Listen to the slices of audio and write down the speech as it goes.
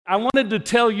I wanted to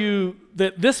tell you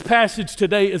that this passage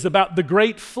today is about the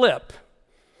great flip.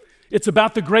 It's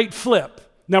about the great flip.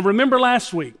 Now remember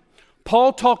last week,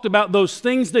 Paul talked about those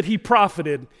things that he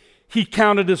profited, he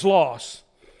counted as loss.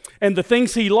 And the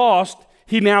things he lost,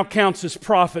 he now counts as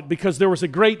profit because there was a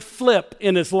great flip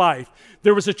in his life.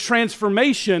 There was a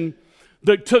transformation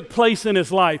that took place in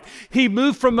his life. He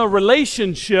moved from a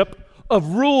relationship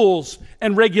of rules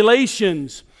and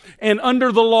regulations and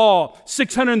under the law,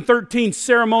 613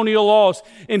 ceremonial laws,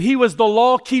 and he was the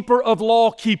law keeper of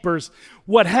law keepers.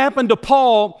 What happened to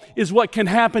Paul is what can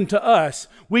happen to us.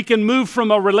 We can move from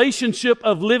a relationship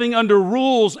of living under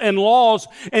rules and laws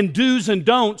and do's and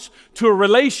don'ts to a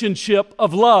relationship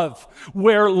of love,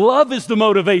 where love is the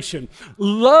motivation.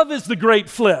 Love is the great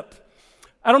flip.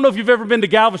 I don't know if you've ever been to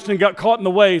Galveston and got caught in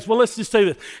the waves. Well, let's just say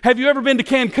this. Have you ever been to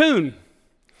Cancun,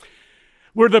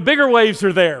 where the bigger waves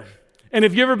are there? And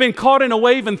have you ever been caught in a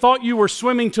wave and thought you were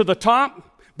swimming to the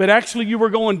top, but actually you were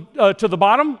going to the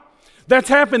bottom? That's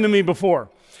happened to me before.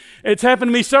 It's happened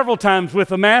to me several times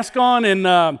with a mask on and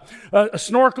a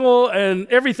snorkel and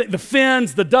everything, the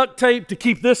fins, the duct tape to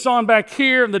keep this on back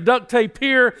here and the duct tape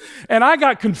here. And I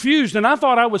got confused and I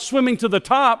thought I was swimming to the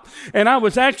top and I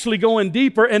was actually going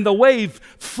deeper and the wave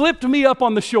flipped me up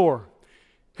on the shore.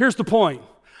 Here's the point.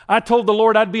 I told the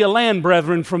Lord I'd be a land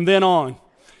brethren from then on.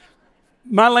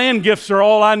 My land gifts are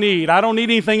all I need. I don't need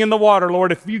anything in the water,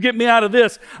 Lord. If you get me out of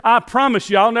this, I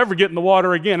promise you I'll never get in the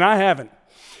water again. I haven't.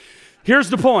 Here's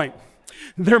the point.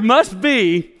 There must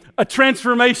be a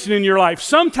transformation in your life.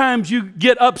 Sometimes you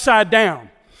get upside down.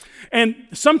 And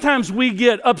sometimes we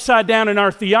get upside down in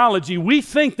our theology. We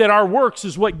think that our works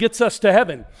is what gets us to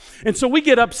heaven. And so we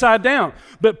get upside down.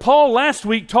 But Paul last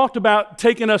week talked about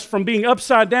taking us from being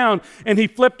upside down, and he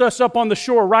flipped us up on the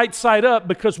shore right side up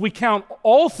because we count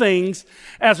all things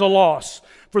as a loss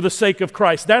for the sake of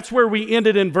Christ. That's where we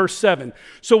ended in verse 7.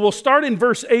 So we'll start in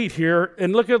verse 8 here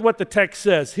and look at what the text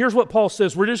says. Here's what Paul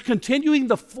says. We're just continuing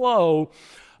the flow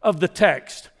of the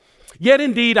text. Yet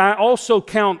indeed, I also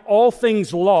count all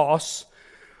things loss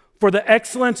for the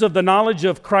excellence of the knowledge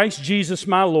of Christ Jesus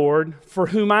my Lord, for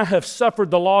whom I have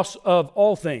suffered the loss of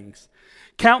all things.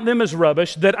 Count them as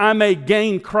rubbish, that I may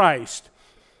gain Christ,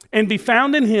 and be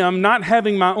found in him, not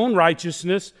having my own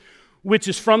righteousness, which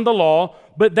is from the law,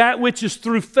 but that which is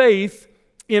through faith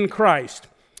in Christ.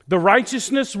 The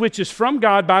righteousness which is from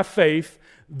God by faith,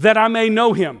 that I may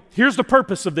know him. Here's the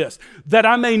purpose of this, that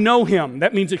I may know him.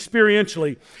 That means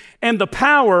experientially. And the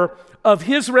power of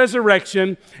his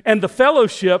resurrection and the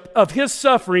fellowship of his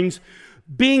sufferings,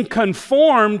 being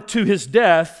conformed to his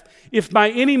death, if by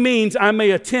any means I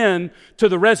may attend to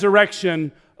the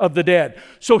resurrection of the dead.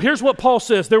 So here's what Paul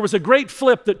says. There was a great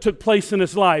flip that took place in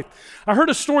his life. I heard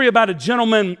a story about a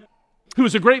gentleman who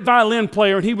was a great violin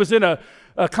player, and he was in a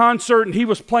concert and he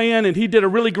was playing and he did a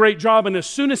really great job, and as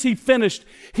soon as he finished,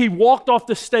 he walked off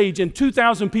the stage and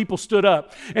 2,000 people stood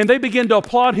up and they began to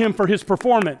applaud him for his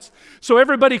performance. So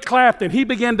everybody clapped and he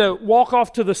began to walk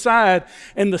off to the side,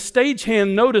 and the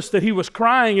stagehand noticed that he was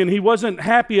crying and he wasn't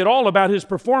happy at all about his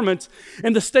performance,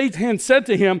 and the stagehand said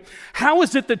to him, "How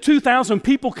is it that 2,000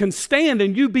 people can stand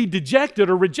and you be dejected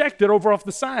or rejected over off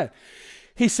the side?"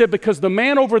 He said, "Because the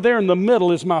man over there in the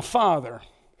middle is my father.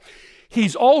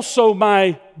 He's also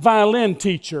my violin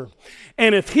teacher.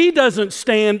 And if he doesn't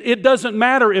stand, it doesn't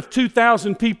matter if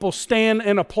 2,000 people stand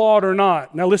and applaud or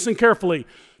not." Now listen carefully.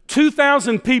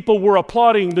 2,000 people were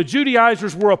applauding. The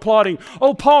Judaizers were applauding.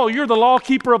 "Oh, Paul, you're the law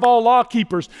keeper of all law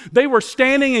keepers." They were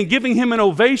standing and giving him an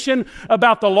ovation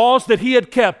about the laws that he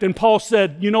had kept. And Paul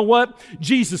said, "You know what?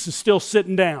 Jesus is still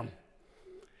sitting down."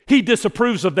 He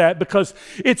disapproves of that because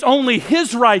it's only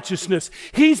his righteousness.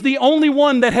 He's the only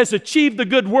one that has achieved the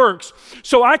good works.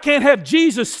 So I can't have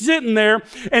Jesus sitting there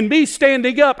and me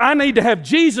standing up. I need to have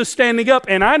Jesus standing up,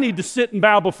 and I need to sit and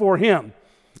bow before him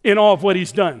in all of what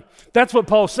he's done. That's what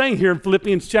Paul's saying here in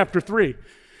Philippians chapter 3.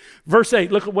 Verse 8,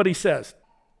 look at what he says.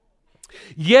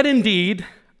 "Yet indeed,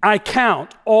 I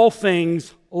count all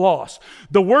things loss."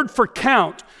 The word for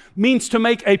count means to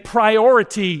make a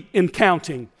priority in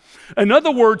counting. In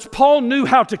other words, Paul knew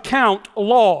how to count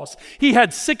laws. He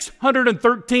had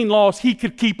 613 laws. He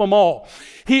could keep them all.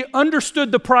 He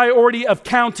understood the priority of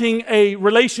counting a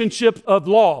relationship of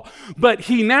law, but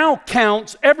he now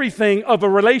counts everything of a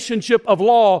relationship of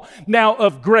law, now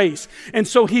of grace. And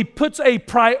so he puts a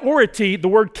priority. The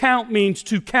word count means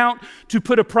to count, to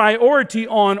put a priority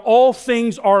on all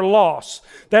things are lost.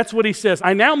 That's what he says.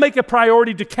 "I now make a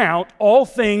priority to count all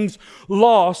things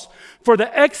lost for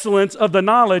the excellence of the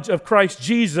knowledge of Christ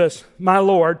Jesus, my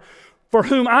Lord, for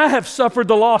whom I have suffered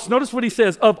the loss. Notice what he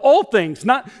says, of all things,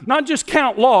 not just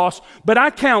count loss, but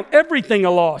I count everything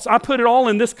a loss. I put it all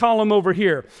in this column over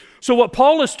here. So what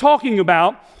Paul is talking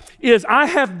about is I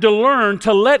have to learn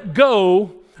to let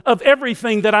go of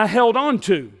everything that I held on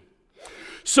to.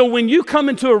 So when you come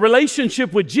into a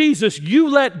relationship with Jesus, you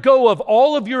let go of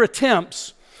all of your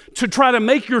attempts to try to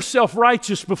make yourself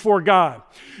righteous before God.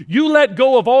 You let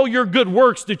go of all your good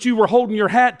works that you were holding your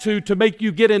hat to make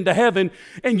you get into heaven,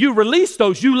 and you release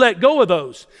those. You let go of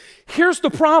those. Here's the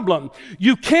problem.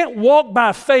 You can't walk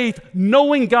by faith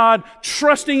knowing God,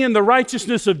 trusting in the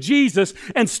righteousness of Jesus,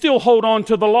 and still hold on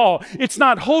to the law. It's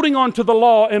not holding on to the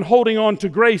law and holding on to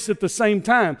grace at the same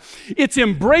time. It's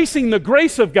embracing the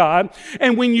grace of God,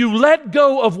 and when you let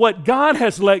go of what God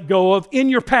has let go of in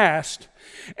your past,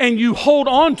 and you hold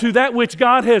on to that which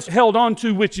God has held on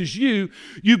to, which is you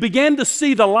begin to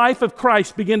see the life of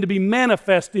Christ begin to be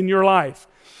manifest in your life.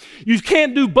 You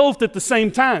can't do both at the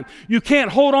same time. You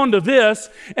can't hold on to this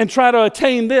and try to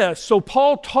attain this. So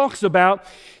Paul talks about,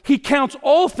 he counts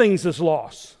all things as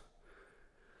loss.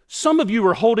 Some of you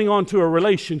are holding on to a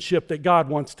relationship that God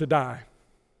wants to die.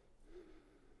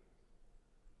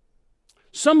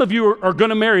 Some of you are going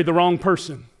to marry the wrong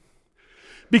person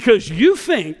because you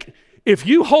think if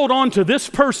you hold on to this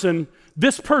person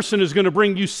is going to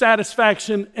bring you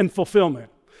satisfaction and fulfillment.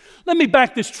 Let me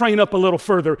back this train up a little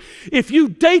further. If you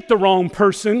date the wrong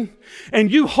person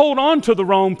and you hold on to the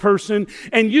wrong person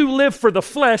and you live for the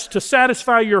flesh to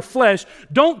satisfy your flesh,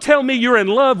 don't tell me you're in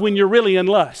love when you're really in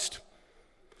lust.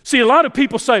 See, a lot of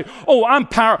people say, oh, I'm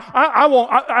powerful.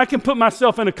 I can put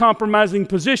myself in a compromising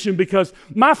position because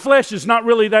my flesh is not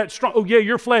really that strong. Oh, yeah,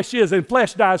 your flesh is, and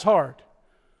flesh dies hard.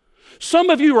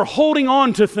 Some of you are holding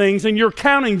on to things and you're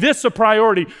counting this a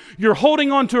priority. You're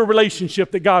holding on to a relationship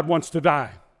that God wants to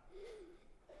die.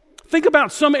 Think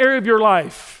about some area of your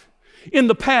life in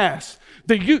the past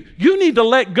that you need to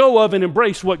let go of and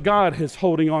embrace what God is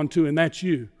holding on to, and that's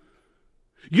you.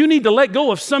 You need to let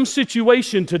go of some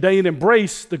situation today and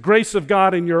embrace the grace of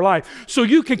God in your life so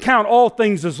you can count all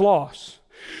things as loss.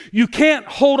 You can't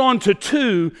hold on to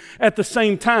two at the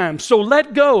same time. So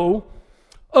let go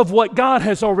of what God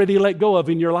has already let go of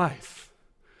in your life.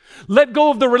 Let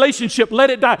go of the relationship, let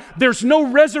it die. There's no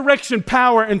resurrection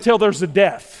power until there's a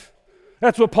death.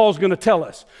 That's what Paul's going to tell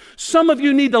us. Some of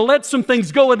you need to let some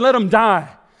things go and let them die.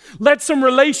 Let some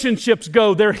relationships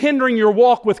go. They're hindering your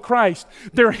walk with Christ.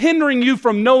 They're hindering you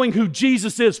from knowing who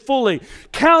Jesus is fully.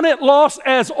 Count it loss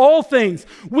as all things.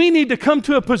 We need to come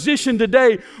to a position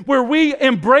today where we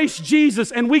embrace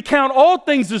Jesus and we count all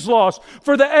things as loss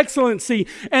for the excellency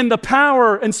and the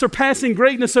power and surpassing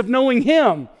greatness of knowing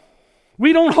Him.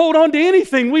 We don't hold on to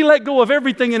anything. We let go of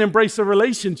everything and embrace a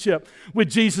relationship with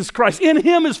Jesus Christ. In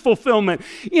Him is fulfillment.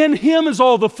 In Him is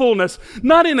all the fullness,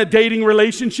 not in a dating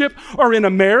relationship or in a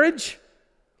marriage.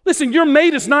 Listen, your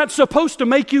mate is not supposed to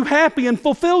make you happy and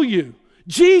fulfill you.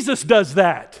 Jesus does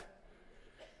that.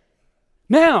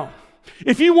 Now,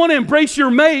 if you want to embrace your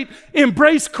mate,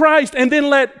 embrace Christ and then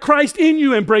let Christ in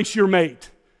you embrace your mate,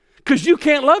 because you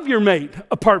can't love your mate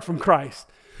apart from Christ.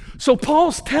 So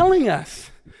Paul's telling us,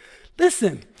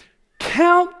 listen,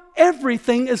 count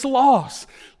everything as loss.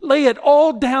 Lay it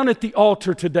all down at the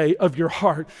altar today of your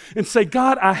heart and say,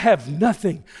 God, I have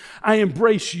nothing. I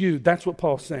embrace you. That's what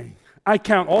Paul's saying. I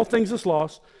count all things as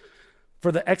loss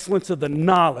for the excellence of the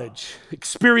knowledge,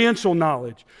 experiential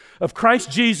knowledge of Christ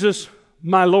Jesus,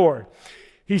 my Lord.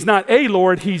 He's not a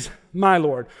Lord, He's my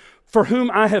Lord, for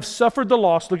whom I have suffered the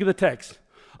loss, look at the text,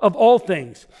 of all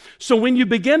things. So when you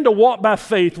begin to walk by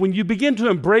faith, when you begin to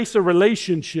embrace a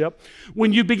relationship,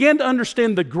 when you begin to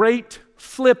understand the great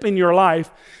flip in your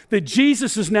life, that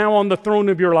Jesus is now on the throne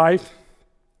of your life,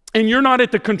 and you're not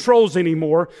at the controls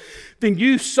anymore, then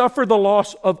you suffer the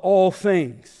loss of all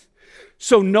things.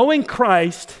 So knowing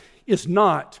Christ is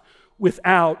not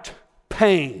without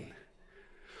pain.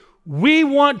 We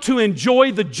want to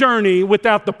enjoy the journey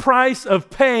without the price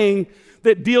of paying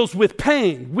that deals with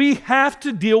pain. We have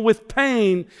to deal with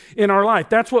pain in our life.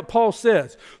 That's what Paul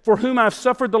says, for whom I've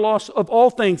suffered the loss of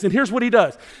all things. And here's what he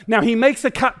does. Now he makes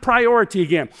a priority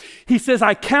again. He says,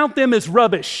 I count them as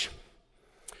rubbish.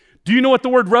 Do you know what the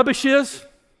word rubbish is?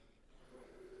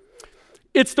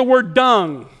 It's the word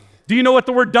dung. Do you know what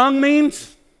the word dung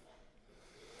means?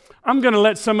 I'm going to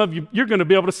let some of you, you're going to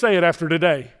be able to say it after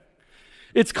today.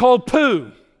 It's called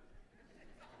poo.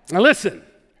 Now listen.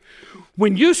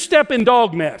 When you step in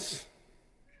dog mess,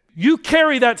 you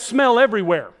carry that smell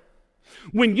everywhere.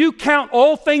 When you count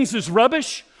all things as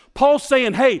rubbish, Paul's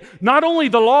saying, hey, not only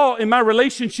the law in my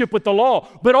relationship with the law,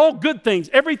 but all good things,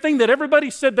 everything that everybody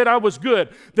said that I was good,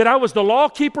 that I was the law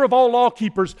keeper of all law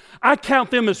keepers, I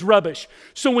count them as rubbish.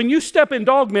 So when you step in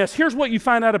dog mess, here's what you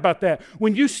find out about that.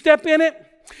 When you step in it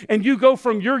and you go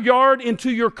from your yard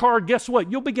into your car, guess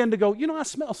what? You'll begin to go, I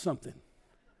smell something.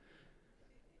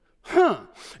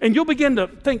 And you'll begin to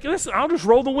think, listen, I'll just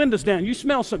roll the windows down. You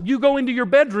smell something. You go into your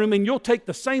bedroom and you'll take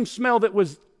the same smell that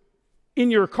was in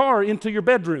your car into your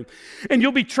bedroom. And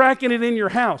you'll be tracking it in your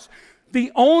house.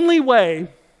 The only way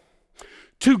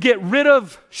to get rid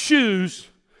of shoes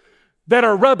that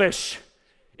are rubbish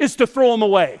is to throw them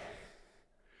away.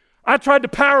 I tried to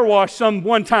power wash some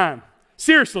one time,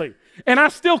 seriously, and I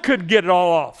still couldn't get it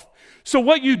all off. So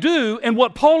what you do, and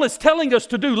what Paul is telling us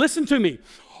to do, listen to me,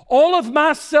 all of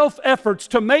my self-efforts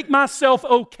to make myself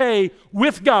okay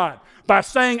with God by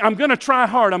saying, I'm going to try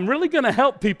hard. I'm really going to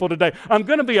help people today. I'm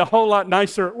going to be a whole lot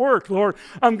nicer at work, Lord.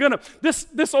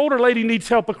 This older lady needs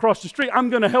help across the street. I'm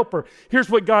going to help her. Here's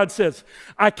what God says.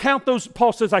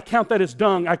 Paul says, I count that as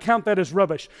dung. I count that as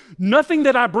rubbish. Nothing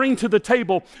that I bring to the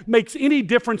table makes any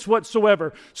difference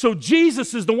whatsoever. So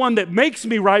Jesus is the one that makes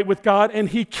me right with God, and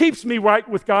he keeps me right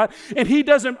with God, and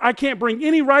I can't bring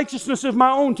any righteousness of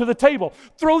my own to the table.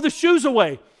 Throw the shoes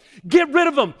away. Get rid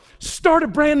of them. Start a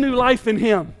brand new life in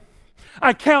him.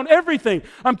 I count everything.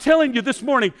 I'm telling you this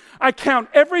morning, I count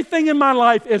everything in my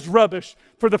life as rubbish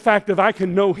for the fact that I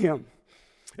can know him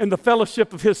and the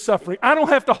fellowship of his suffering. I don't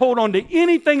have to hold on to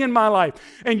anything in my life,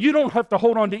 and you don't have to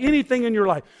hold on to anything in your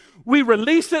life. We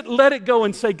release it, let it go,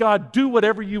 and say, God, do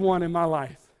whatever you want in my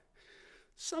life.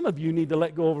 Some of you need to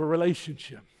let go of a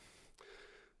relationship.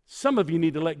 Some of you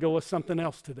need to let go of something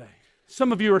else today.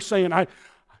 Some of you are saying,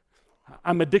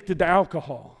 I'm addicted to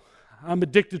alcohol. I'm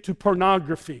addicted to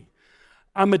pornography.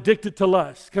 I'm addicted to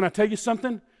lust. Can I tell you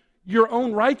something? Your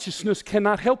own righteousness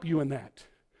cannot help you in that.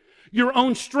 Your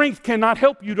own strength cannot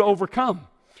help you to overcome.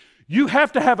 You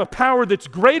have to have a power that's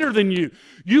greater than you.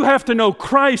 You have to know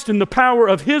Christ and the power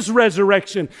of his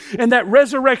resurrection. And that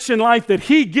resurrection life that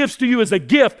he gives to you as a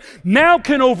gift now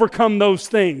can overcome those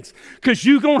things, because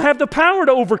you don't have the power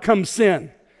to overcome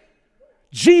sin.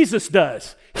 Jesus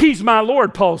does. He's my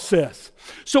Lord, Paul says.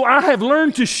 So I have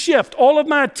learned to shift all of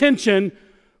my attention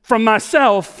from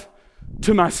myself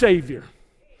to my Savior.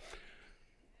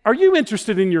 Are you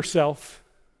interested in yourself?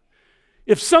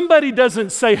 If somebody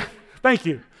doesn't say, thank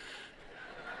you.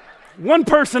 One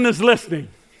person is listening.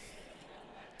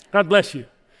 God bless you.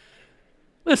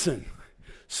 Listen,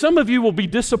 some of you will be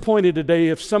disappointed today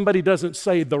if somebody doesn't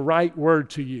say the right word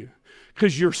to you,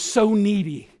 because you're so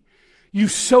needy. You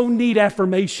so need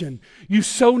affirmation. You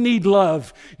so need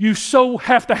love. You so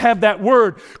have to have that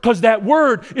word, because that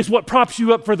word is what props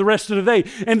you up for the rest of the day.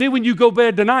 And then when you go to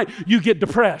bed tonight, you get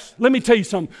depressed. Let me tell you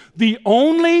something. The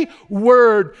only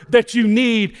word that you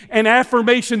need and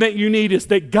affirmation that you need is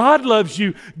that God loves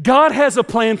you. God has a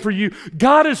plan for you.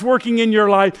 God is working in your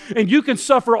life, and you can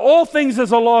suffer all things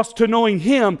as a loss to knowing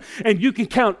him, and you can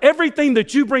count everything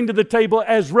that you bring to the table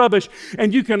as rubbish,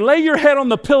 and you can lay your head on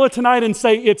the pillow tonight and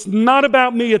say, it's not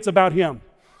about me, it's about him.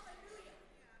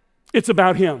 It's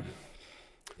about him.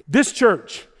 This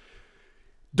church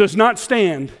does not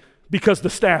stand because the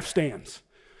staff stands.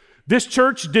 This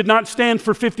church did not stand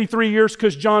for 53 years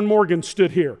because John Morgan stood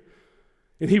here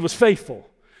and he was faithful.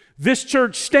 This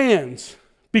church stands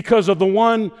because of the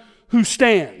one who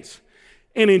stands.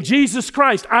 And in Jesus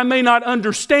Christ, I may not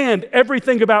understand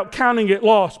everything about counting it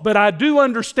loss, but I do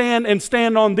understand and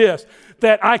stand on this,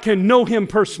 that I can know him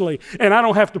personally and I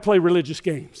don't have to play religious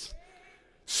games.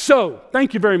 So,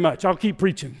 thank you very much. I'll keep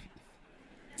preaching.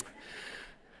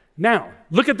 Now,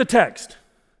 look at the text.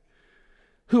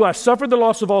 Who I suffered the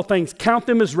loss of all things, count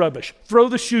them as rubbish. Throw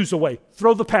the shoes away.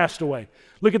 Throw the past away.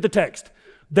 Look at the text.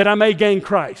 That I may gain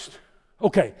Christ.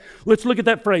 Okay, let's look at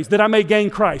that phrase, that I may gain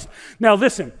Christ. Now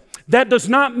listen, that does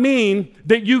not mean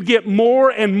that you get more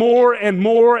and more and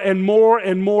more and more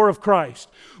and more of Christ.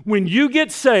 When you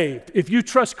get saved, if you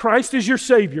trust Christ as your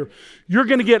Savior, you're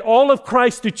going to get all of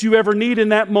Christ that you ever need in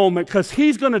that moment, because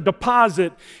he's going to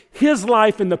deposit his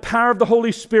life and the power of the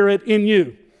Holy Spirit in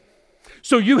you.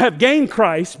 So you have gained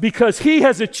Christ because he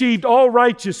has achieved all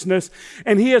righteousness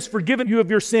and he has forgiven you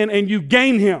of your sin, and you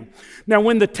gain him. Now,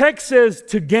 when the text says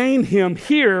to gain him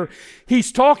here,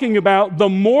 He's talking about the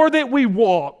more that we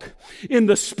walk in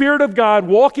the Spirit of God,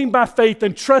 walking by faith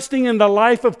and trusting in the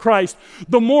life of Christ,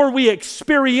 the more we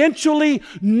experientially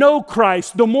know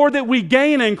Christ, the more that we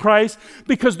gain in Christ,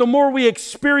 because the more we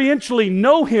experientially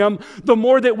know Him, the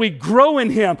more that we grow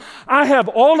in Him. I have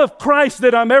all of Christ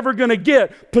that I'm ever going to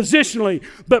get positionally,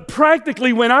 but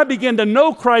practically when I begin to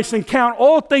know Christ and count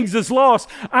all things as loss,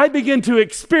 I begin to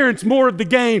experience more of the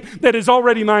gain that is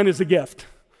already mine as a gift.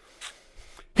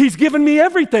 He's given me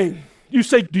everything. You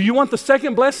say, do you want the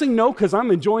second blessing? No, because I'm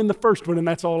enjoying the first one and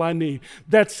that's all I need.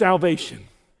 That's salvation.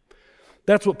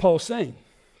 That's what Paul's saying.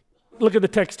 Look at the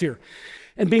text here.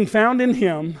 And being found in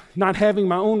Him, not having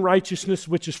my own righteousness,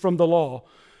 which is from the law,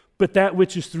 but that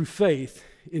which is through faith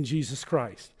in Jesus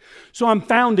Christ. So I'm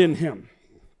found in Him.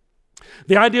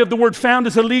 The idea of the word found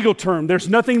is a legal term. There's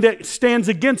nothing that stands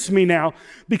against me now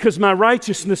because my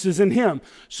righteousness is in Him.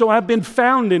 So I've been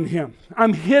found in Him.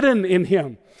 I'm hidden in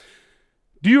Him.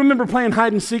 Do you remember playing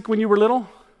hide and seek when you were little?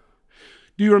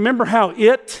 Do you remember how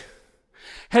it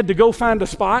had to go find a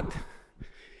spot?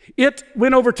 It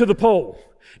went over to the pole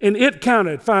and it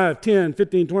counted 5, 10,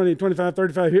 15, 20, 25,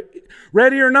 35.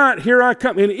 Ready or not, here I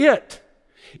come. And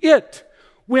it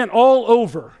went all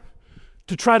over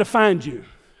to try to find you.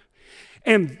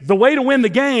 And the way to win the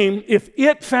game, if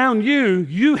it found you,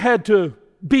 you had to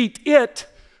beat it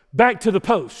back to the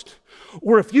post.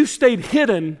 Or if you stayed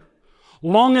hidden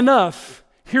long enough,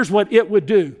 here's what it would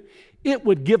do. It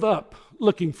would give up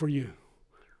looking for you.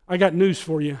 I got news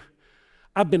for you.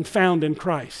 I've been found in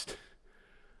Christ.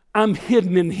 I'm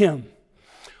hidden in Him.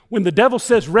 When the devil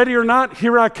says, ready or not,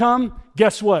 here I come,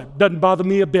 guess what? Doesn't bother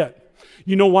me a bit.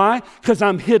 You know why? Because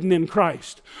I'm hidden in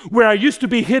Christ. Where I used to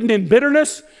be hidden in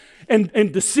bitterness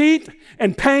and deceit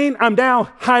and pain, I'm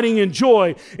now hiding in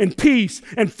joy and peace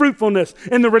and fruitfulness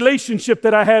and the relationship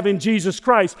that I have in Jesus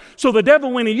Christ. So the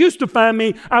devil, when he used to find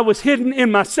me, I was hidden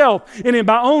in myself and in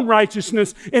my own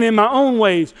righteousness and in my own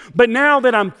ways. But now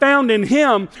that I'm found in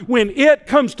Him, when it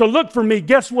comes to look for me,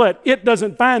 guess what? It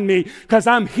doesn't find me because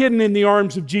I'm hidden in the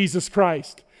arms of Jesus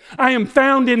Christ. I am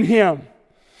found in Him.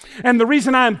 And the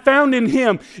reason I am found in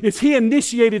Him is He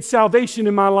initiated salvation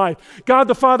in my life. God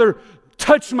the Father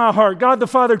touched my heart. God the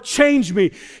Father changed me.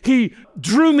 He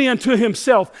drew me unto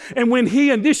Himself. And when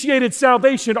He initiated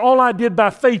salvation, all I did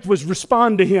by faith was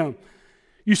respond to Him.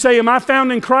 You say, am I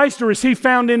found in Christ or is He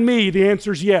found in me? The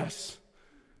answer is yes.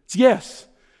 It's yes.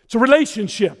 It's a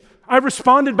relationship. I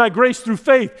responded by grace through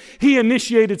faith. He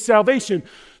initiated salvation.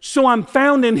 So I'm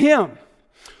found in Him.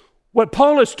 What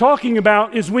Paul is talking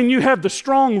about is when you have the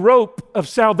strong rope of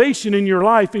salvation in your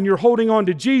life and you're holding on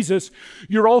to Jesus,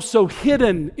 you're also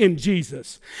hidden in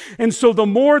Jesus. And so the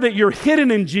more that you're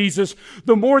hidden in Jesus,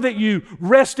 the more that you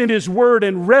rest in His Word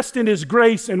and rest in His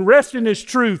grace and rest in His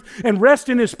truth and rest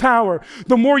in His power,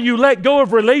 the more you let go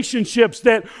of relationships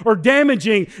that are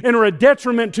damaging and are a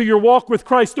detriment to your walk with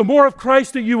Christ, the more of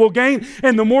Christ that you will gain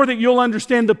and the more that you'll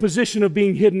understand the position of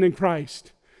being hidden in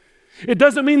Christ. It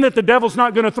doesn't mean that the devil's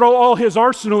not going to throw all his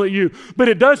arsenal at you, but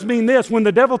it does mean this. When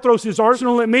the devil throws his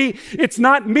arsenal at me, it's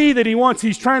not me that he wants.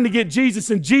 He's trying to get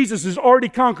Jesus, and Jesus has already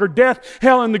conquered death,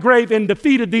 hell, and the grave and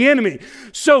defeated the enemy.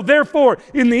 So therefore,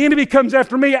 when the enemy comes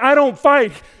after me, I don't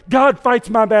fight. God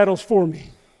fights my battles for me.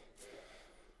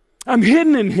 I'm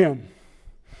hidden in Him.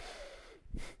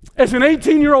 As an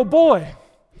 18-year-old boy,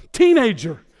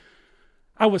 teenager,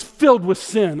 I was filled with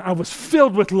sin. I was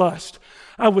filled with lust.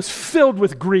 I was filled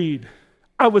with greed.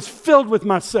 I was filled with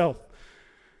myself.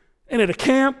 And at a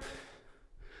camp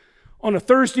on a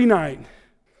Thursday night,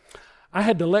 I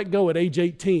had to let go at age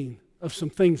 18 of some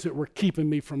things that were keeping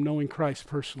me from knowing Christ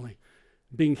personally,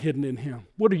 being hidden in Him.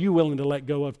 What are you willing to let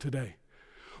go of today?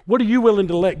 What are you willing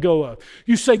to let go of?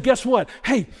 You say, guess what?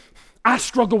 Hey, I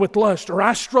struggle with lust, or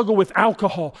I struggle with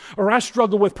alcohol, or I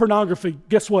struggle with pornography.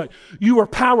 Guess what? You are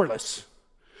powerless.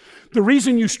 The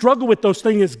reason you struggle with those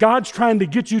things is God's trying to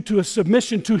get you to a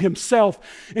submission to Himself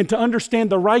and to understand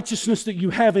the righteousness that you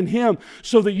have in Him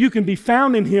so that you can be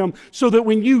found in Him, so that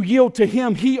when you yield to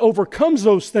Him, He overcomes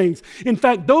those things. In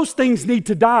fact, those things need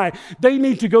to die. They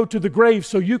need to go to the grave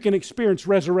so you can experience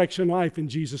resurrection life in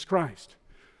Jesus Christ.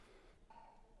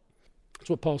 That's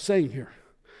what Paul's saying here.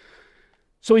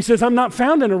 So he says, I'm not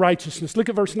found in a righteousness. Look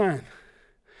at verse 9.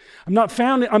 I'm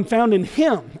found in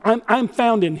Him. I'm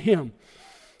found in Him.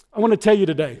 I want to tell you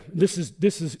today, this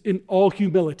is in all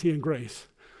humility and grace.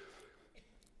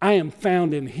 I am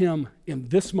found in Him in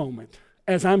this moment.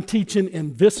 As I'm teaching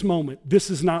in this moment, this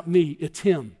is not me, it's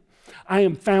Him. I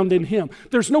am found in Him.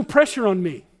 There's no pressure on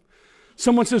me.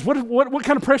 Someone says, what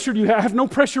kind of pressure do you have? I have no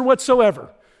pressure whatsoever.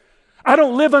 I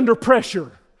don't live under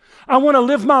pressure. I want to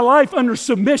live my life under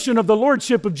submission of the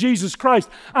lordship of Jesus Christ.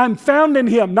 I'm found in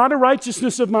him, not a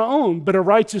righteousness of my own, but a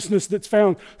righteousness that's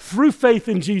found through faith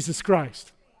in Jesus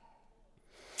Christ.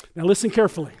 Now listen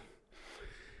carefully.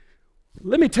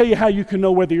 Let me tell you how you can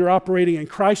know whether you're operating in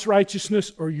Christ's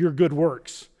righteousness or your good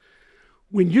works.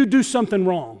 When you do something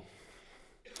wrong,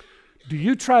 do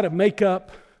you try to make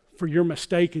up for your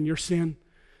mistake and your sin?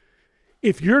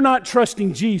 If you're not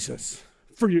trusting Jesus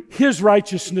for his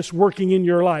righteousness working in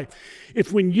your life,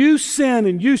 if when you sin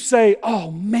and you say, oh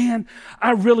man,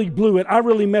 I really blew it, I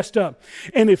really messed up,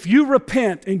 and if you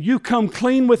repent and you come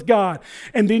clean with God,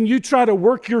 and then you try to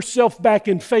work yourself back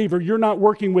in favor, you're not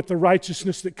working with the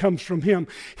righteousness that comes from him.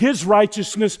 His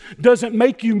righteousness doesn't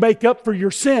make you make up for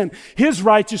your sin. His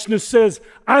righteousness says,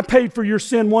 I paid for your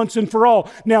sin once and for all.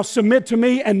 Now submit to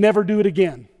me and never do it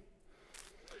again.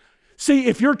 See,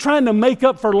 if you're trying to make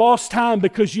up for lost time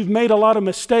because you've made a lot of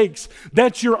mistakes,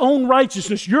 that's your own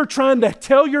righteousness. You're trying to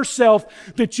tell yourself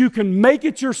that you can make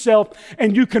it yourself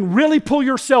and you can really pull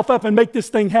yourself up and make this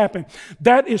thing happen.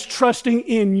 That is trusting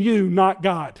in you, not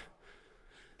God.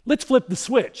 Let's flip the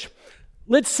switch.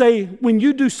 Let's say when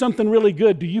you do something really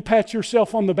good, do you pat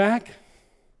yourself on the back?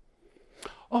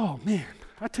 Oh man,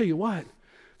 I tell you what,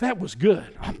 that was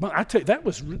good.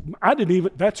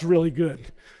 That's really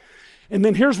good. And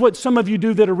then here's what some of you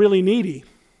do that are really needy.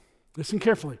 Listen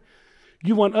carefully.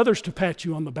 You want others to pat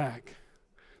you on the back.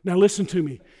 Now listen to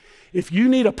me. If you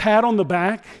need a pat on the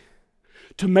back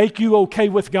to make you okay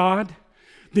with God,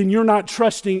 then you're not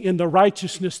trusting in the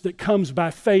righteousness that comes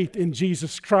by faith in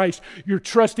Jesus Christ. You're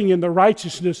trusting in the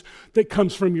righteousness that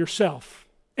comes from yourself.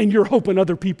 And you're hoping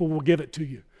other people will give it to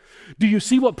you. Do you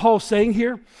see what Paul's saying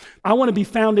here? I want to be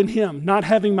found in him, not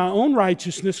having my own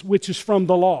righteousness, which is from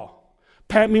the law.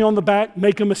 Pat me on the back,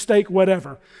 make a mistake,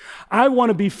 whatever. I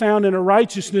want to be found in a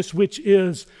righteousness which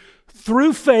is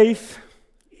through faith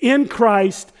in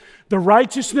Christ, the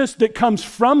righteousness that comes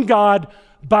from God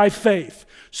by faith.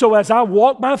 So as I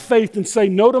walk by faith and say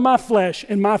no to my flesh,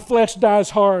 and my flesh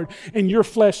dies hard, and your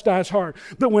flesh dies hard.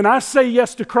 But when I say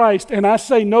yes to Christ and I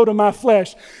say no to my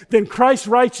flesh, then Christ's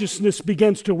righteousness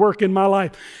begins to work in my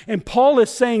life. And Paul is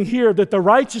saying here that the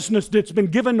righteousness that's been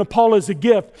given to Paul as a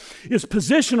gift is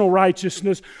positional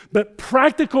righteousness, but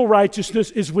practical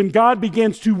righteousness is when God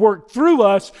begins to work through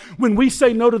us when we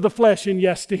say no to the flesh and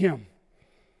yes to him.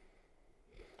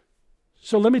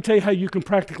 So let me tell you how you can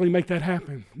practically make that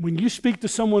happen. When you speak to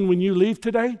someone when you leave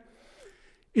today,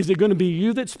 is it going to be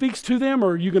you that speaks to them,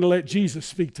 or are you going to let Jesus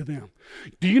speak to them?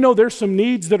 Do you know there's some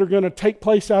needs that are going to take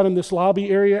place out in this lobby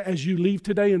area as you leave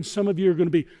today, and some of you are going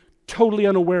to be totally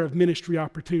unaware of ministry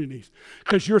opportunities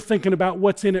because you're thinking about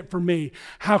what's in it for me.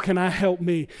 How can I help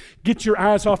me? Get your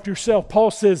eyes off yourself. Paul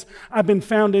says, I've been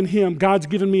found in him. God's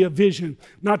given me a vision,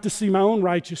 not to see my own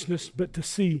righteousness, but to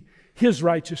see his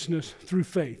righteousness through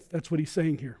faith. That's what he's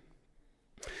saying here.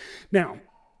 Now,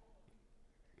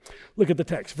 look at the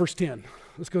text, verse 10.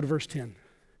 Let's go to verse 10.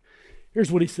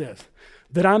 Here's what he says.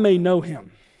 That I may know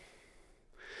him.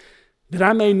 That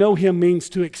I may know him means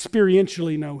to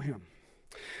experientially know him.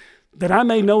 That I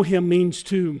may know him means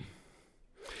to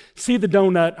see the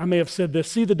donut, I may have said this,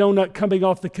 see the donut coming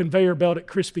off the conveyor belt at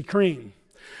Krispy Kreme.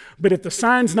 But if the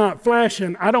sign's not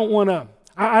flashing, I don't want to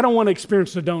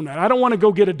experience the donut. I don't want to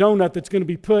go get a donut that's going to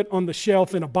be put on the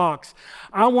shelf in a box.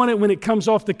 I want it when it comes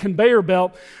off the conveyor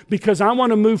belt because I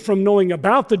want to move from knowing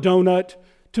about the donut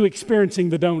to experiencing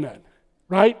the donut,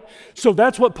 right? So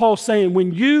that's what Paul's saying.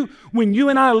 When you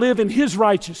and I live in his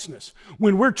righteousness,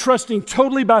 when we're trusting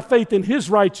totally by faith in his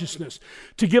righteousness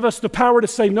to give us the power to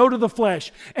say no to the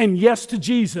flesh and yes to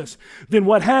Jesus, then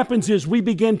what happens is we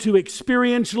begin to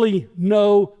experientially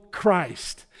know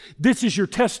Christ. This is your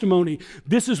testimony.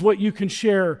 This is what you can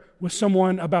share with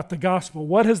someone about the gospel.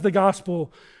 What has the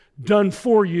gospel done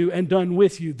for you and done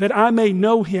with you? That I may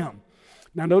know him.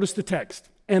 Now notice the text.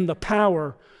 And the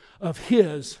power of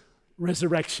his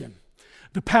resurrection.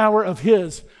 The power of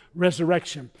his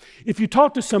resurrection. If you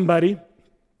talk to somebody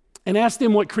and ask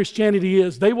them what Christianity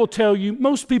is, they will tell you,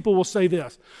 most people will say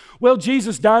this, well,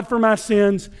 Jesus died for my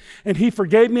sins and he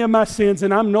forgave me of my sins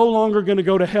and I'm no longer going to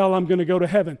go to hell, I'm going to go to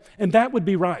heaven. And that would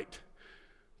be right.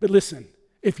 But listen,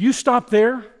 if you stop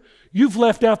there, you've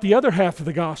left out the other half of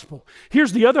the gospel.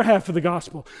 Here's the other half of the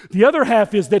gospel. The other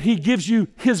half is that he gives you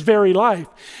his very life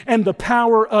and the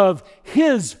power of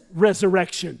his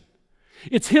resurrection.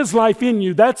 It's his life in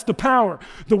you. That's the power.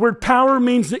 The word power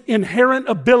means the inherent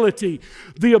ability,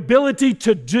 the ability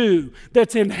to do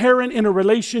that's inherent in a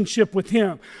relationship with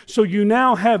him. So you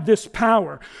now have this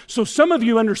power. So some of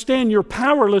you understand you're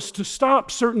powerless to stop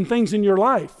certain things in your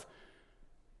life.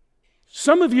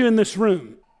 Some of you in this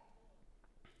room,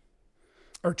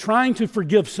 are trying to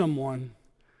forgive someone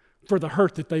for the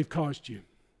hurt that they've caused you.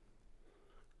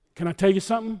 Can I tell you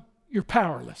something? You're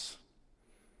powerless.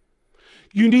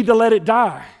 You need to let it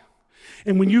die.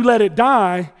 And when you let it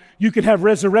die, you can have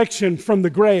resurrection from the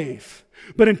grave.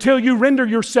 But until you render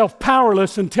yourself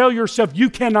powerless and tell yourself you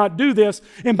cannot do this,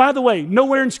 and by the way,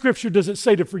 nowhere in Scripture does it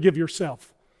say to forgive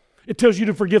yourself. It tells you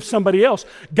to forgive somebody else.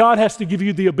 God has to give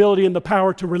you the ability and the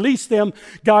power to release them.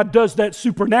 God does that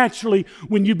supernaturally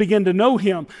when you begin to know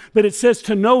Him. But it says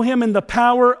to know Him in the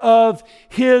power of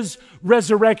His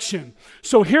resurrection.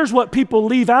 So here's what people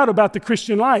leave out about the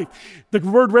Christian life. The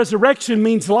word resurrection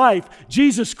means life.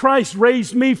 Jesus Christ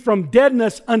raised me from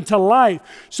deadness unto life.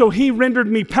 So He rendered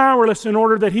me powerless in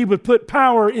order that He would put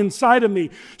power inside of me.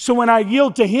 So when I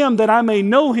yield to Him that I may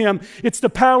know Him, it's the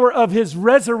power of His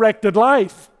resurrected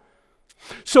life.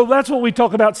 So that's what we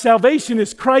talk about. Salvation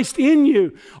is Christ in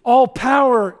you. All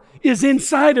power is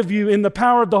inside of you in the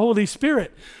power of the Holy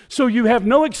Spirit. So you have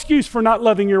no excuse for not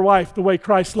loving your wife the way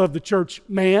Christ loved the church,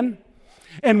 man.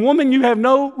 And woman, you have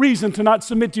no reason to not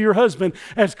submit to your husband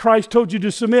as Christ told you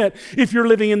to submit if you're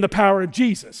living in the power of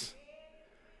Jesus.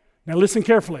 Now listen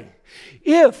carefully.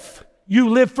 If you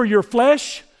live for your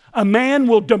flesh, a man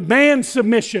will demand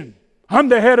submission. I'm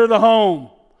the head of the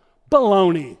home.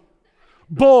 Baloney.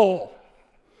 Bull.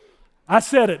 I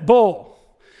said it, bull.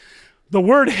 The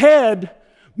word head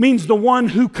means the one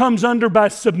who comes under by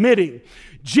submitting.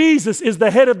 Jesus is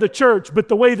the head of the church, but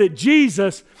the way that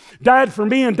Jesus died for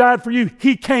me and died for you,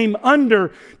 He came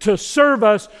under to serve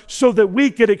us so that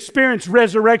we could experience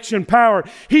resurrection power.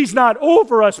 He's not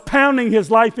over us, pounding His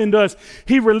life into us.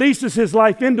 He releases His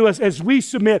life into us as we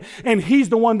submit, and He's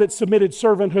the one that submitted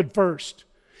servanthood first.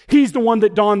 He's the one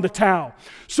that donned the towel.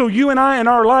 So you and I in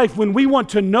our life, when we want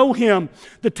to know Him,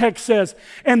 the text says,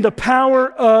 and the power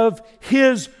of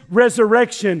His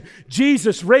resurrection,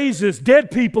 Jesus raises dead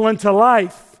people into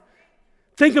life.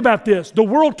 Think about this. The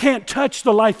world can't touch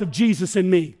the life of Jesus in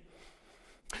me.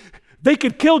 They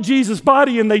could kill Jesus'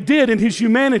 body, and they did in His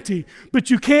humanity, but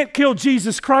you can't kill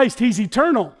Jesus Christ. He's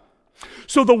eternal.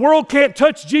 So the world can't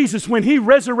touch Jesus. When He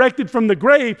resurrected from the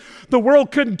grave, the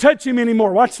world couldn't touch Him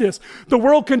anymore. Watch this. The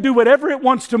world can do whatever it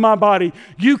wants to my body.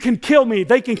 You can kill me.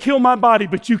 They can kill my body,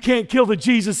 but you can't kill the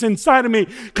Jesus inside of me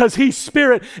because He's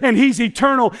spirit and He's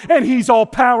eternal and He's all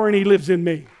power and He lives in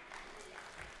me.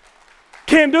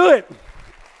 Can't do it.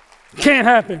 Can't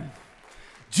happen.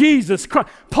 Jesus Christ.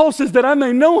 Paul says that I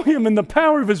may know Him in the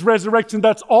power of His resurrection.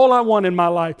 That's all I want in my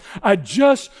life. I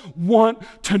just want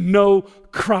to know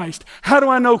Christ. How do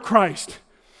I know Christ?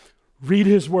 Read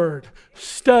His Word,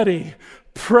 study,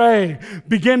 pray,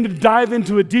 begin to dive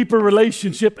into a deeper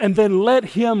relationship, and then let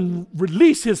Him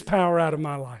release His power out of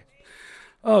my life.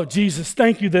 Oh, Jesus,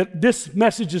 thank You that this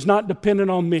message is not dependent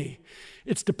on me.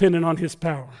 It's dependent on His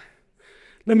power.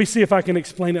 Let me see if I can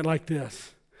explain it like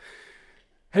this.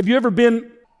 Have you ever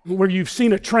been where you've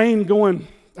seen a train going?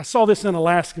 I saw this in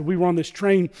Alaska. We were on this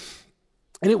train,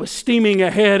 and it was steaming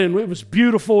ahead, and it was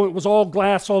beautiful. It was all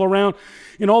glass all around.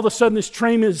 And all of a sudden, this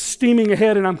train is steaming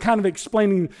ahead, and I'm kind of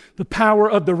explaining the power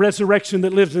of the resurrection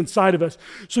that lives inside of us.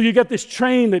 So you got this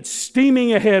train that's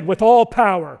steaming ahead with all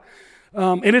power,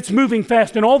 and it's moving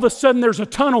fast. And all of a sudden, there's a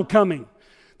tunnel coming.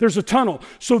 There's a tunnel.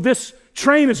 So this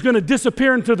train is going to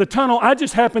disappear into the tunnel. I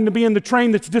just happen to be in the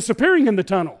train that's disappearing in the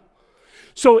tunnel.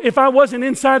 So if I wasn't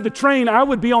inside the train, I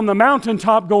would be on the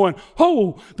mountaintop going,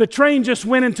 oh, the train just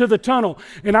went into the tunnel.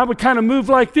 And I would kind of move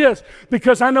like this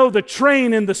because I know the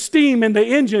train and the steam and the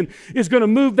engine is going to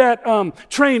move that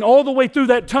train all the way through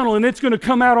that tunnel, and it's going to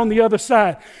come out on the other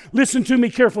side. Listen to me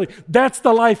carefully. That's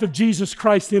the life of Jesus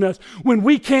Christ in us. When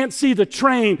we can't see the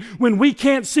train, when we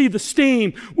can't see the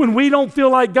steam, when we don't feel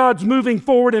like God's moving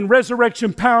forward in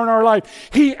resurrection power in our life,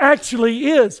 He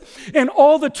actually is. And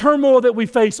all the turmoil that we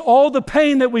face, all the pain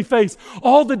that we face,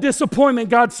 all the disappointment,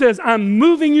 God says, I'm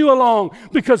moving you along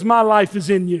because my life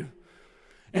is in you.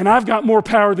 And I've got more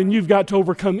power than you've got to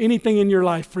overcome anything in your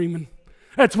life, Freeman.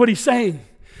 That's what He's saying.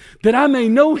 That I may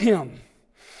know Him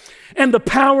and the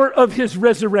power of His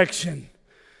resurrection.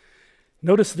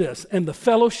 Notice this, and the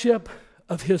fellowship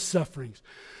of His sufferings.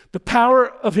 The power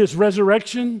of His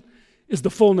resurrection is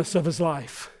the fullness of His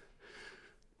life.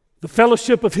 The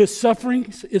fellowship of His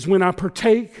sufferings is when I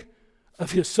partake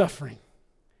of His suffering.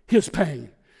 His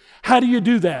pain. How do you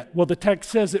do that? Well, the text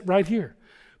says it right here.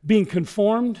 Being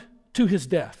conformed to His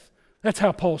death. That's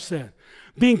how Paul said.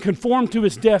 Being conformed to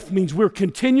His death means we're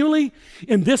continually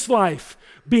in this life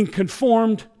being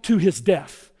conformed to His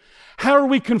death. How are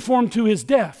we conformed to His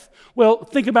death? Well,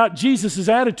 think about Jesus'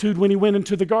 attitude when He went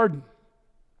into the garden.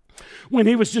 When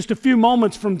He was just a few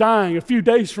moments from dying, a few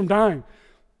days from dying,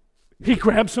 He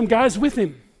grabbed some guys with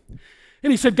Him.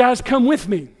 And he said, guys, come with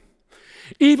me.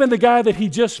 Even the guy that he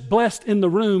just blessed in the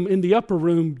room, in the upper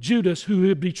room, Judas, who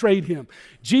had betrayed him.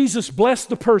 Jesus blessed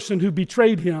the person who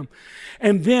betrayed him.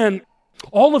 And then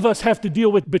all of us have to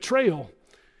deal with betrayal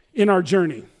in our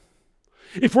journey.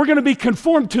 If we're going to be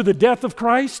conformed to the death of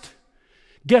Christ,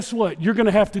 guess what? You're going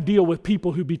to have to deal with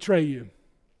people who betray you.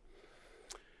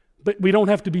 But we don't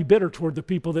have to be bitter toward the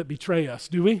people that betray us,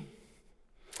 do we?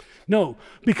 No,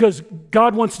 because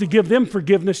God wants to give them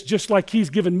forgiveness just like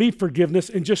he's given me forgiveness,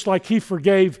 and just like he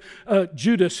forgave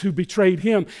Judas who betrayed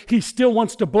him. He still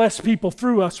wants to bless people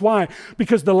through us. Why?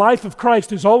 Because the life of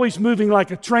Christ is always moving like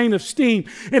a train of steam,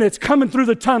 and it's coming through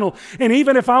the tunnel. And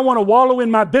even if I want to wallow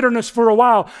in my bitterness for a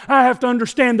while, I have to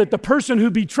understand that the person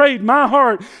who betrayed my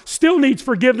heart still needs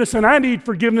forgiveness, and I need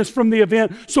forgiveness from the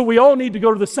event. So we all need to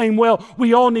go to the same well.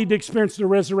 We all need to experience the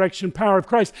resurrection power of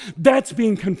Christ. That's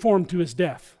being conformed to his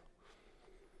death.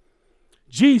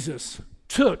 Jesus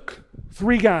took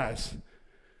 3 guys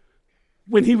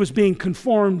when he was being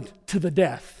conformed to the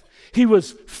death. He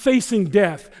was facing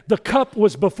death. The cup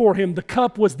was before him. The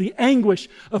cup was the anguish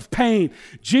of pain.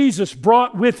 Jesus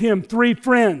brought with him 3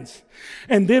 friends.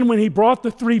 And then when he brought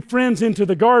the 3 friends into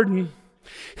the garden,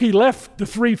 he left the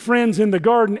 3 friends in the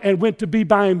garden and went to be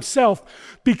by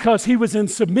himself because he was in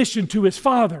submission to his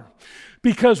Father.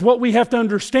 Because what we have to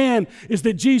understand is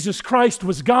that Jesus Christ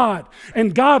was God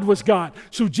and God was God.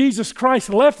 So Jesus Christ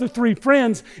left the 3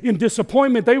 friends in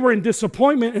disappointment. They were in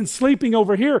disappointment and sleeping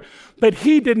over here, but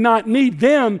he did not need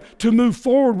them to move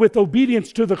forward with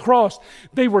obedience to the cross.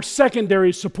 They were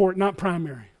secondary support, not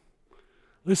primary.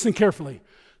 Listen carefully.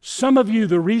 Some of you,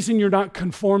 the reason you're not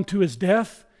conformed to his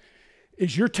death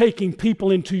is you're taking people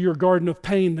into your garden of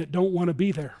pain that don't want to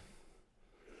be there.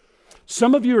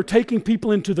 Some of you are taking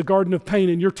people into the garden of pain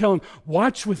and you're telling,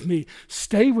 watch with me,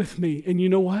 stay with me. And you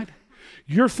know what?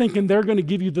 You're thinking they're going to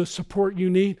give you the support you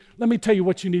need. Let me tell you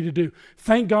what you need to do.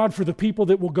 Thank God for the people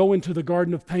that will go into the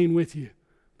garden of pain with you.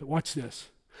 But watch this.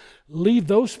 Leave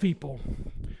those people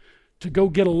to go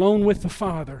get alone with the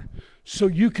Father so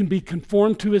you can be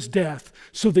conformed to his death,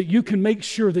 so that you can make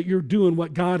sure that you're doing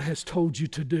what God has told you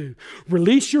to do.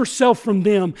 Release yourself from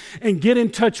them and get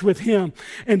in touch with him.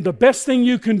 And the best thing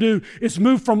you can do is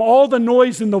move from all the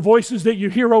noise and the voices that you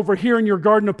hear over here in your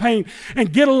garden of pain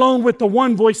and get alone with the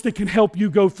one voice that can help you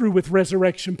go through with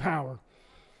resurrection power.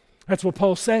 That's what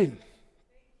Paul's saying.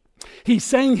 He's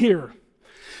saying here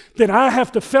that I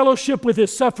have to fellowship with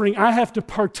his suffering. I have to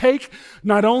partake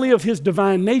not only of his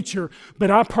divine nature,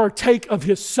 but I partake of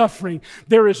his suffering.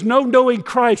 There is no knowing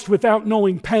Christ without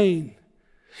knowing pain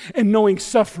and knowing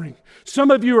suffering.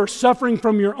 Some of you are suffering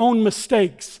from your own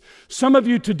mistakes. Some of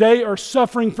you today are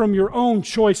suffering from your own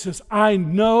choices. I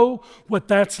know what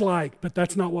that's like, but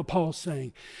that's not what Paul's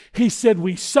saying. He said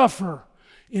we suffer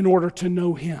in order to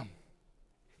know him,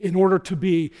 in order to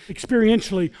be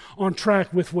experientially on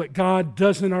track with what God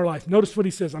does in our life. Notice what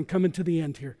he says. I'm coming to the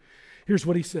end here. Here's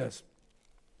what he says.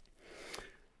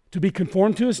 To be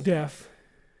conformed to his death,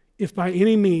 if by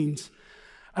any means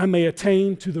I may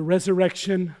attain to the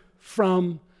resurrection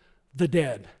from the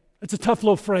dead. That's a tough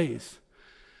little phrase.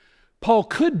 Paul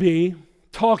could be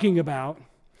talking about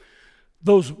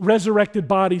those resurrected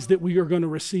bodies that we are going to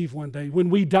receive one day.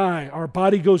 When we die, our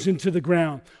body goes into the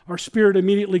ground. Our spirit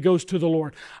immediately goes to the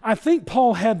Lord. I think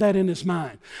Paul had that in his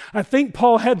mind. I think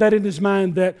Paul had that in his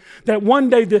mind that one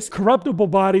day this corruptible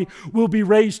body will be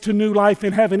raised to new life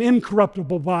and have an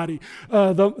incorruptible body.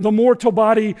 The mortal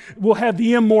body will have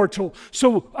the immortal.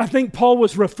 So I think Paul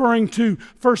was referring to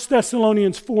 1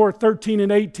 Thessalonians 4:13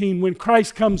 and 18, when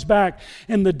Christ comes back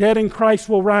and the dead in Christ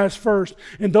will rise first,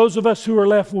 and those of us who are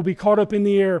left will be caught up in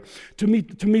the air to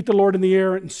meet the Lord in the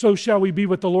air, and so shall we be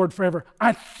with the Lord forever.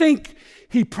 I think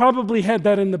he probably had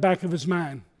that in the back of his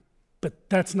mind, but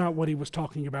that's not what he was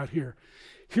talking about here.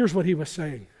 Here's what he was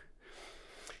saying.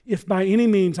 If by any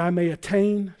means I may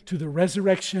attain to the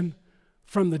resurrection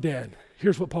from the dead.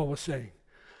 Here's what Paul was saying.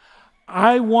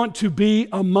 I want to be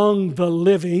among the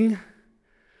living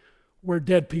where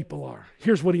dead people are.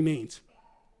 Here's what he means.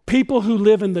 People who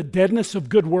live in the deadness of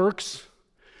good works,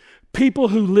 people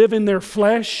who live in their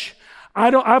flesh,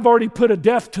 I've already put a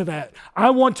death to that. I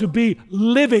want to be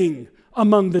living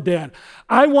among the dead.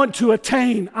 I want to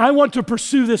attain. I want to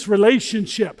pursue this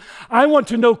relationship. I want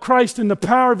to know Christ in the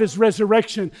power of his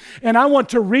resurrection. And I want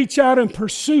to reach out and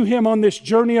pursue him on this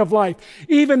journey of life,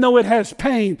 even though it has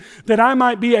pain, that I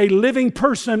might be a living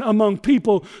person among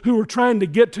people who are trying to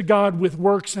get to God with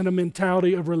works and a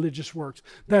mentality of religious works.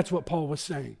 That's what Paul was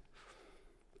saying.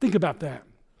 Think about that.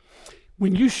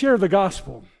 When you share the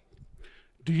gospel,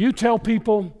 do you tell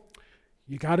people,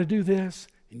 you got to do this,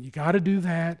 and you got to do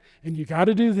that, and you got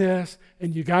to do this,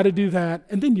 and you got to do that,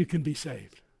 and then you can be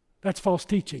saved. That's false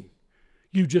teaching.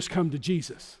 You just come to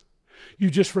Jesus. You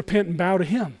just repent and bow to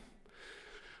him.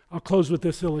 I'll close with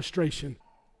this illustration.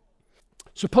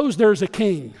 Suppose there's a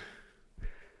king,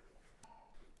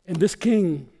 and this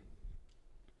king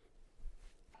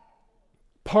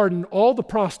pardoned all the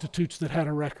prostitutes that had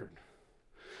a record.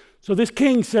 So this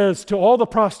king says to all the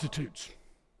prostitutes,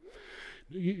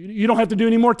 you don't have to do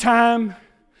any more time.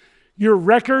 Your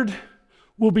record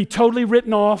will be totally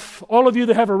written off. All of you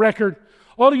that have a record,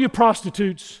 all of you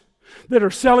prostitutes that are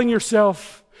selling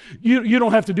yourself, you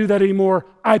don't have to do that anymore.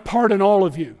 I pardon all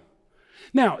of you.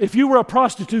 Now, if you were a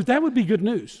prostitute, that would be good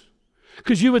news,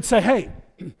 because you would say, hey,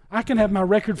 I can have my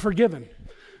record forgiven.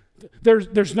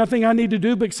 There's nothing I need to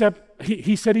do except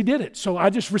he said he did it, so I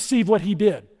just receive what he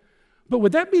did. But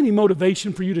would that be any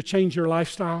motivation for you to change your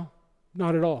lifestyle?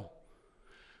 Not at all.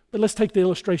 But let's take the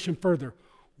illustration further.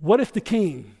 What if the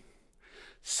king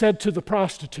said to the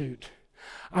prostitute,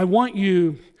 I want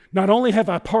you, not only have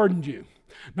I pardoned you,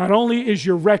 not only is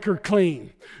your record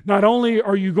clean, not only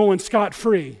are you going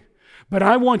scot-free, but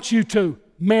I want you to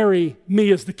marry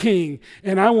me as the king,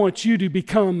 and I want you to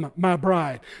become my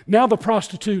bride. Now the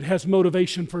prostitute has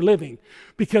motivation for living,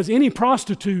 because any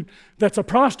prostitute that's a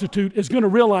prostitute is going to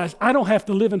realize, I don't have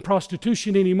to live in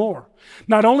prostitution anymore.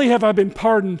 Not only have I been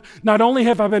pardoned, not only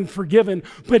have I been forgiven,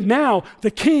 but now the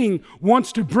king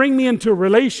wants to bring me into a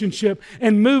relationship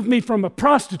and move me from a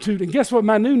prostitute, and guess what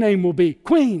my new name will be?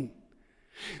 Queen.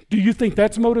 Do you think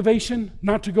that's motivation,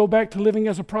 not to go back to living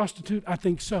as a prostitute? I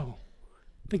think so.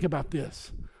 Think about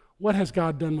this. What has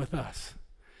God done with us?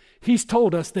 He's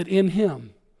told us that in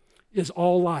him is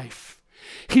all life.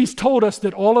 He's told us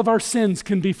that all of our sins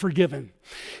can be forgiven.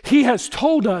 He has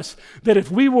told us that if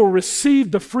we will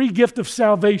receive the free gift of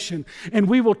salvation and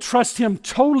we will trust him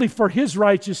totally for his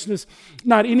righteousness,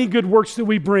 not any good works that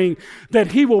we bring,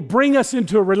 that he will bring us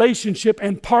into a relationship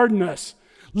and pardon us,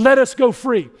 let us go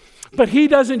free. But he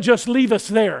doesn't just leave us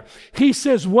there. He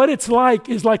says what it's like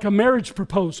is like a marriage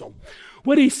proposal.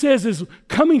 What he says is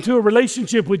coming to a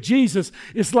relationship with Jesus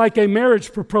is like a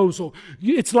marriage proposal.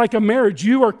 It's like a marriage.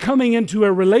 You are coming into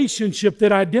a relationship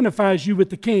that identifies you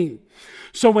with the king.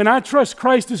 So when I trust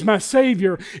Christ as my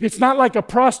Savior, it's not like a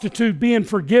prostitute being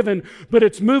forgiven, but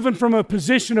it's moving from a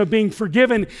position of being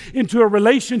forgiven into a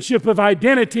relationship of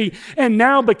identity. And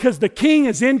now because the King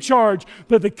is in charge,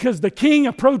 but because the King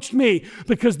approached me,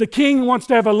 because the King wants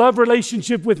to have a love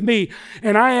relationship with me,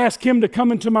 and I ask him to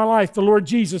come into my life, the Lord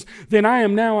Jesus, then I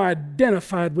am now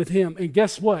identified with him. And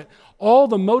guess what? All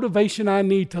the motivation I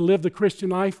need to live the Christian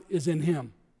life is in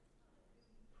him.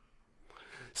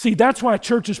 See, that's why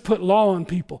churches put law on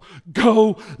people.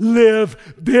 Go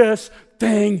live this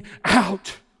thing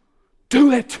out.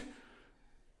 Do it.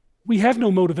 We have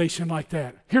no motivation like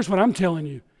that. Here's what I'm telling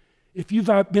you. If you've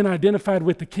been identified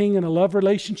with the King in a love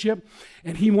relationship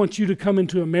and he wants you to come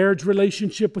into a marriage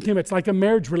relationship with him, it's like a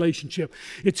marriage relationship.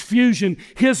 It's fusion,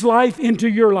 his life into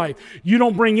your life. You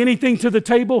don't bring anything to the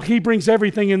table, he brings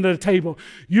everything into the table.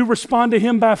 You respond to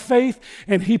him by faith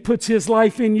and he puts his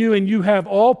life in you and you have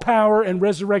all power and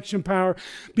resurrection power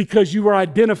because you are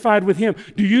identified with him.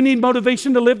 Do you need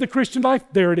motivation to live the Christian life?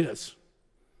 There it is.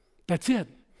 That's it.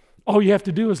 All you have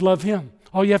to do is love him.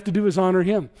 All you have to do is honor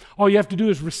him. All you have to do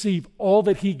is receive all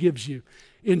that he gives you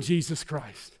in Jesus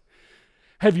Christ.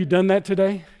 Have you done that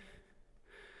today?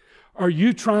 Are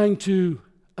you trying to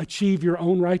achieve your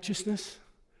own righteousness?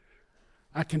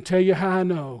 I can tell you how I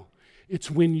know. It's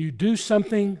when you do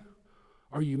something,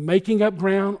 are you making up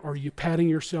ground or are you patting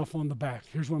yourself on the back?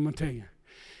 Here's what I'm going to tell you.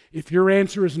 If your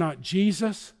answer is not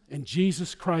Jesus and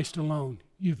Jesus Christ alone,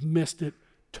 you've missed it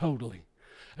totally.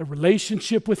 A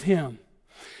relationship with him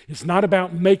is not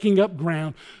about making up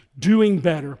ground, doing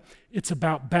better. It's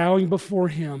about bowing before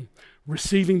him,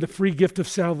 receiving the free gift of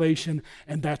salvation,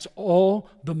 and that's all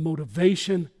the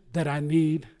motivation that I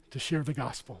need to share the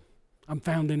gospel. I'm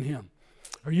found in him.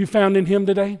 Are you found in him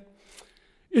today?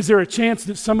 Is there a chance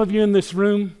that some of you in this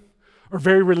room are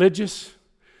very religious?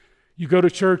 You go to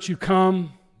church, you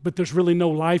come, but there's really no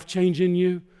life change in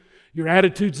you. Your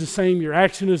attitude's the same, your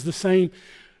action is the same.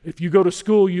 If you go to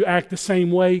school, you act the same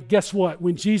way. Guess what?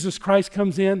 When Jesus Christ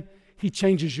comes in, he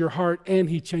changes your heart and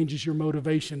he changes your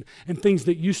motivation. And things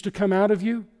that used to come out of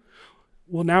you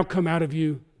will now come out of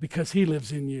you because he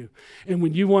lives in you. And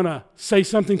when you want to say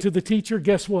something to the teacher,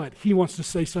 guess what? He wants to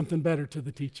say something better to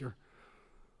the teacher.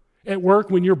 At work,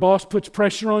 when your boss puts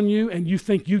pressure on you and you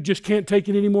think you just can't take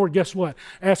it anymore, guess what?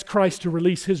 Ask Christ to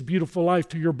release his beautiful life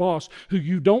to your boss who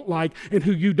you don't like and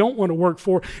who you don't want to work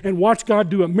for, and watch God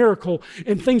do a miracle,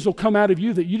 and things will come out of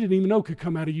you that you didn't even know could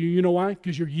come out of you. You know why?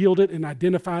 Because you're yielded and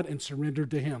identified and surrendered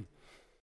to him.